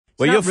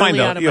Well, not you'll find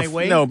really out of my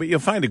way. No, but you'll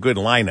find a good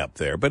lineup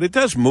there. But it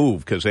does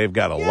move because they've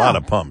got a lot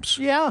of pumps.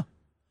 Yeah.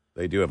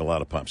 They do have a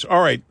lot of pumps.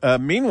 All right.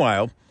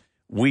 Meanwhile,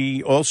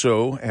 we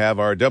also have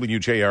our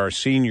WJR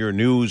senior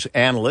news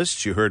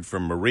analysts. You heard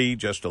from Marie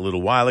just a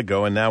little while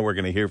ago, and now we're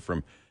going to hear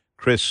from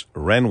Chris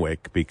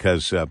Renwick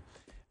because, and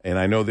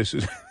I know this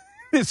is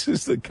this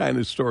is the kind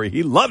of story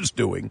he loves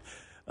doing.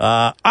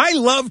 I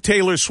love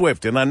Taylor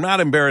Swift, and I'm not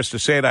embarrassed to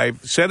say it.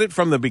 I've said it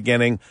from the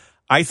beginning.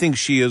 I think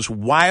she is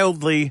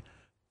wildly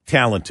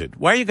talented.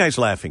 Why are you guys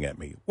laughing at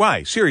me?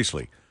 Why?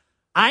 Seriously.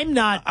 I'm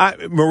not.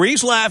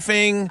 Marie's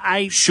laughing.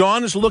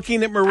 Sean is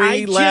looking at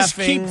Marie laughing. I just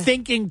keep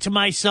thinking to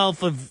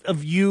myself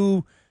of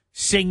you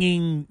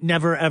singing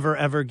Never, Ever,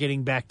 Ever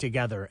Getting Back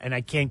Together, and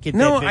I can't get that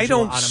visual out of my mind.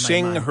 No, I don't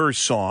sing her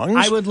songs.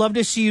 I would love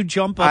to see you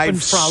jump up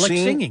and frolic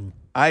singing.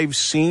 I've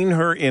seen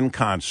her in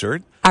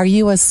concert. Are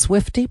you a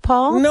Swiftie,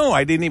 Paul? No,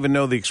 I didn't even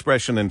know the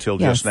expression until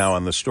just now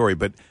on the story.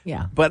 But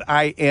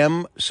I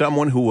am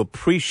someone who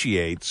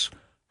appreciates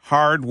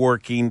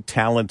hardworking,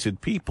 talented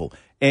people.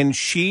 And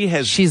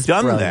she's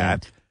done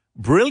that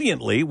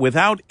brilliantly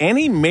without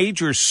any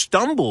major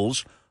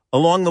stumbles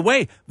along the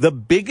way. The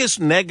biggest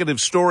negative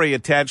story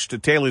attached to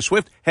Taylor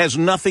Swift has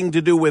nothing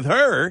to do with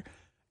her.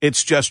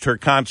 It's just her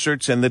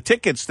concerts and the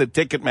tickets that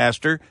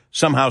Ticketmaster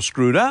somehow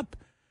screwed up.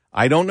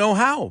 I don't know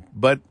how,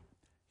 but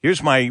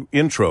here's my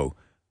intro.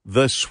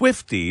 The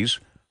Swifties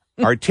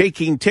are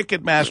taking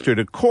Ticketmaster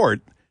to court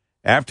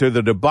after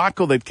the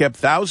debacle that kept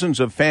thousands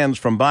of fans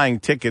from buying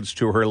tickets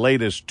to her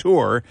latest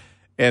tour.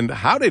 And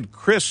how did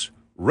Chris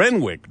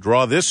Renwick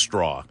draw this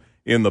straw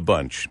in the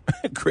bunch?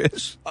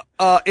 Chris?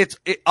 It's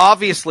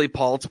obviously,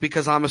 Paul, it's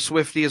because I'm a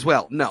Swiftie as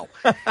well. No.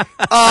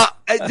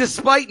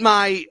 Despite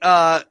my,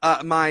 I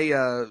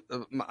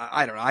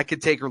don't know, I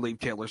could take or leave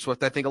Taylor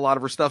Swift. I think a lot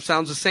of her stuff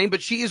sounds the same,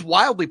 but she is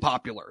wildly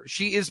popular.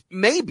 She is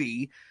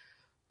maybe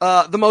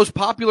the most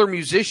popular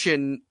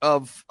musician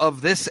of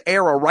this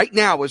era right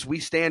now as we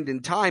stand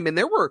in time. And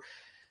there were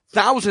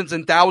thousands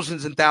and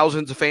thousands and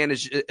thousands of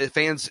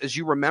fans, as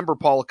you remember,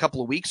 Paul, a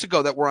couple of weeks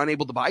ago that were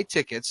unable to buy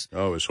tickets.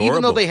 Oh, it was horrible.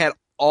 Even though they had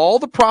all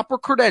the proper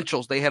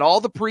credentials, they had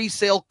all the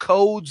pre-sale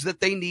codes that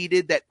they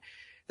needed, that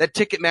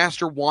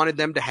Ticketmaster wanted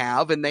them to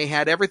have, and they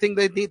had everything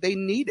they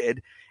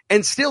needed,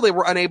 and still they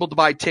were unable to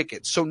buy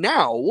tickets. So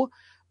now,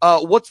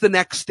 what's the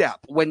next step?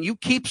 When you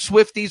keep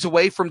Swifties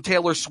away from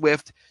Taylor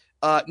Swift,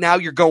 now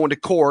you're going to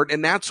court,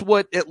 and that's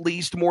what at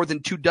least more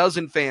than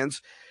 24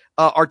 fans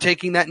are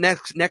taking that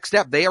next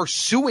step. They are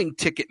suing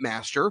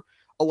Ticketmaster,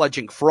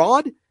 alleging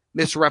fraud,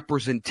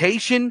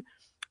 misrepresentation,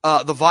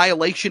 the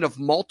violation of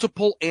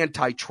multiple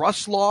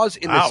antitrust laws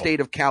in the state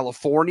of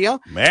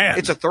California. Man,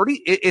 it's a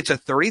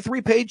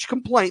 33-page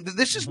complaint.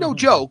 This is no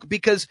joke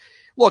because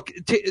look,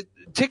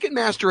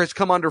 Ticketmaster has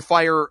come under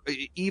fire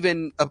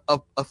even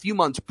a few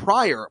months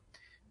prior.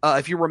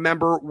 If you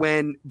remember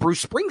when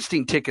Bruce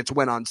Springsteen tickets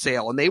went on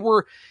sale, and they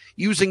were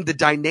using the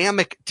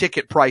dynamic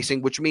ticket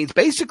pricing, which means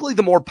basically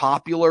the more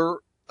popular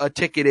a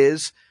ticket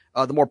is,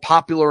 the more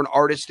popular an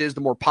artist is,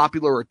 the more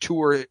popular a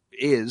tour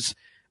is,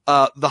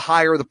 the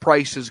higher the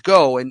prices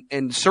go.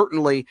 And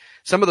certainly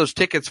some of those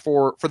tickets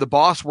for the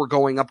Boss were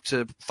going up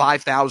to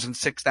 $5,000,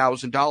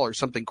 $6,000,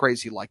 something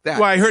crazy like that.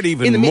 Well, I heard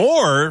even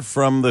more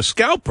from the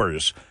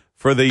scalpers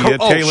for the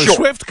Taylor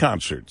Swift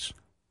concerts.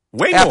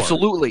 Way more.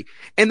 Absolutely.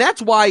 And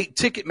that's why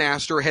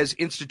Ticketmaster has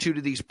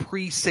instituted these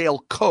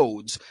pre-sale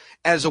codes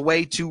as a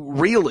way to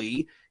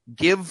really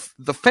give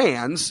the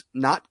fans,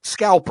 not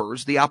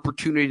scalpers, the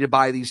opportunity to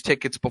buy these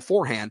tickets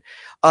beforehand.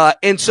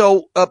 And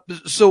so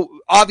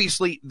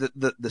obviously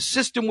the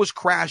system was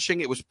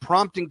crashing. It was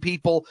prompting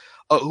people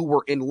who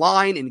were in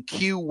line in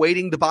queue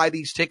waiting to buy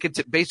these tickets.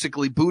 It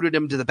basically booted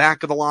them to the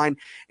back of the line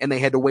and they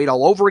had to wait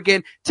all over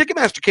again.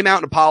 Ticketmaster came out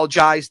and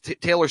apologized.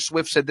 Taylor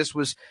Swift said this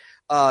was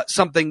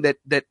something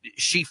that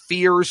she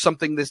fears,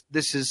 something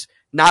this is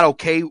not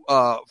okay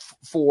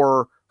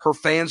for her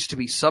fans to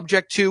be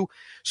subject to.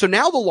 So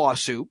now the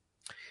lawsuit,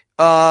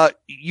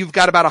 you've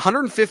got about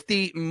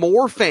 150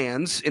 more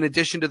fans, in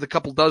addition to the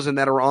couple dozen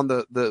that are on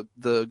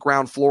the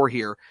ground floor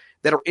here,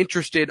 that are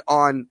interested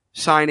on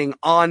signing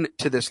on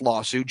to this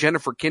lawsuit.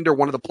 Jennifer Kinder,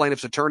 one of the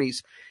plaintiff's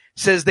attorneys,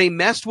 says they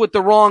messed with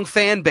the wrong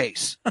fan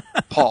base,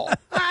 Paul.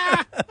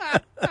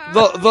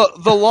 The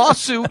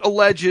lawsuit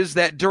alleges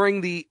that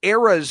during the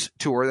Eras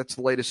tour, that's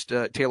the latest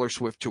Taylor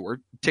Swift tour,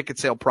 ticket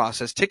sale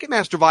process,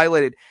 Ticketmaster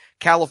violated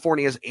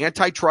California's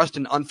antitrust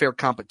and unfair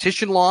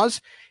competition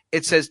laws.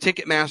 It says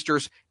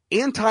Ticketmaster's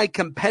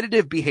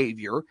anti-competitive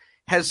behavior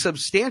has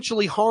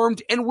substantially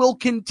harmed and will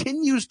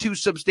continue to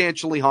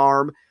substantially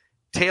harm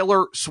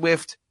Taylor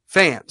Swift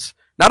fans.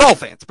 Not all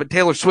fans, but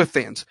Taylor Swift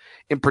fans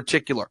in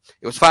particular.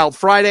 It was filed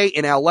Friday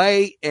in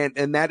LA,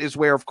 and that is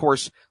where, of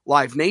course,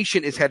 Live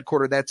Nation is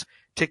headquartered. That's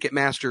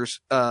Ticketmaster's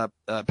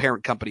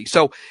parent company.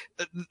 So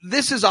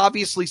this is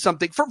obviously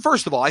something.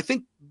 First of all, I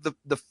think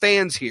the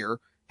fans here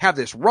have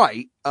this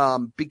right,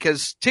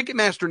 because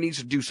Ticketmaster needs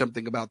to do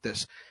something about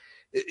this.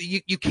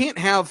 You can't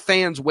have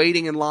fans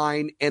waiting in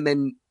line and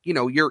then,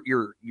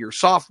 your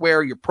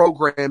software, your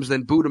programs,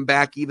 then boot them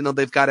back, even though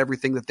they've got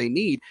everything that they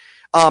need.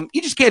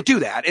 You just can't do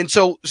that. And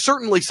so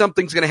certainly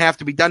something's going to have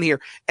to be done here.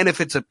 And if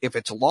it's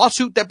a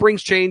lawsuit that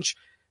brings change,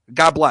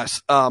 God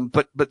bless.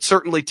 But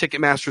certainly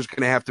Ticketmaster is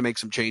going to have to make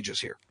some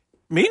changes here.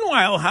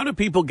 Meanwhile, how do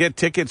people get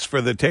tickets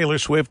for the Taylor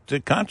Swift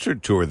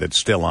concert tour that's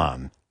still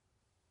on?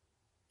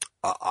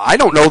 I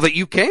don't know that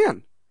you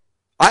can.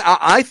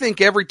 I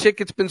think every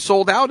ticket's been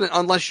sold out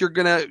unless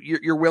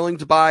you're willing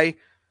to buy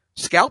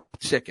scalp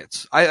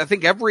tickets. I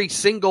think every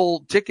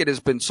single ticket has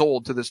been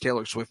sold to this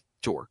Taylor Swift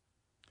tour.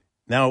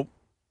 Now,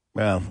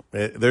 well,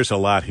 there's a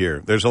lot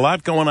here. There's a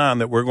lot going on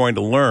that we're going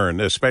to learn,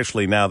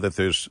 especially now that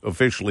there's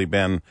officially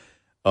been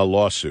a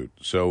lawsuit.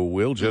 So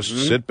we'll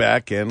just sit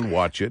back and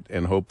watch it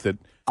and hope that.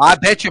 I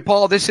bet you,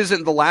 Paul, this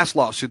isn't the last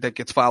lawsuit that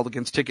gets filed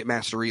against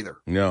Ticketmaster either.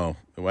 No.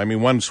 I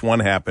mean, once one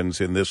happens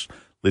in this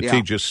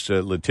litigious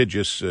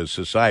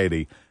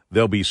society,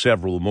 there'll be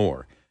several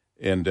more.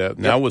 And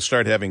now we'll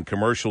start having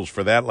commercials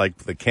for that, like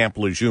the Camp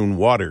Lejeune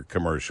water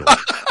commercial.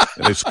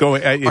 And it's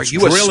going. It's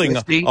drilling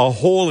a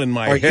hole in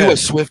my head. Are you a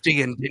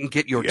Swiftie and didn't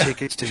get your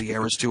tickets to the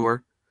Eras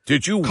tour?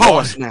 Did you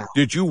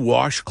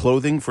wash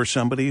clothing for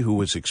somebody who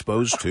was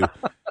exposed to?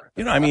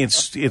 I mean,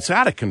 it's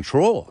out of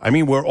control. I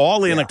mean, we're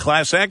all in a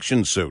class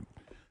action suit.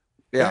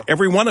 Yeah,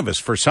 every one of us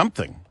for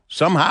something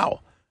somehow.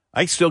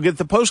 I still get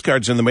the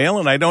postcards in the mail,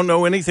 and I don't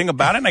know anything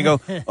about it. And I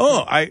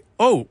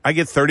go, I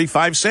get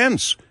 35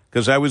 cents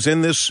because I was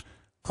in this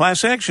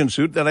class action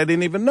suit that I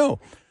didn't even know.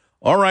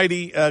 All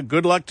righty,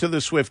 good luck to the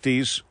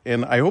Swifties,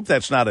 and I hope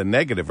that's not a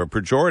negative or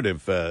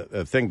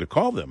pejorative thing to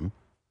call them.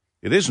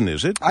 It isn't,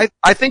 is it?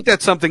 I think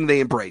that's something they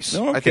embrace.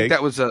 Oh, okay. I think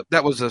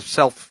that was a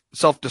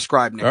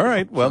self-described name. All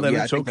right, well, then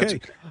it's okay.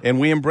 And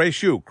we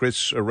embrace you,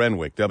 Chris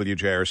Renwick,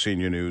 WJR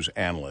Senior News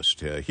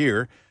Analyst,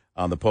 here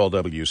on the Paul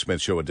W.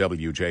 Smith Show at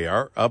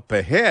WJR. Up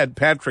ahead,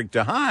 Patrick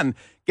DeHaan,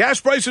 gas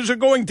prices are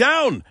going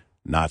down.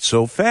 Not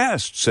so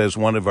fast, says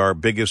one of our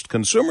biggest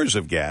consumers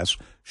of gas,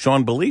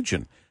 Sean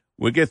Belegian.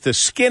 We'll get the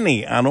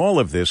skinny on all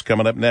of this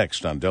coming up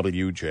next on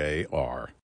WJR.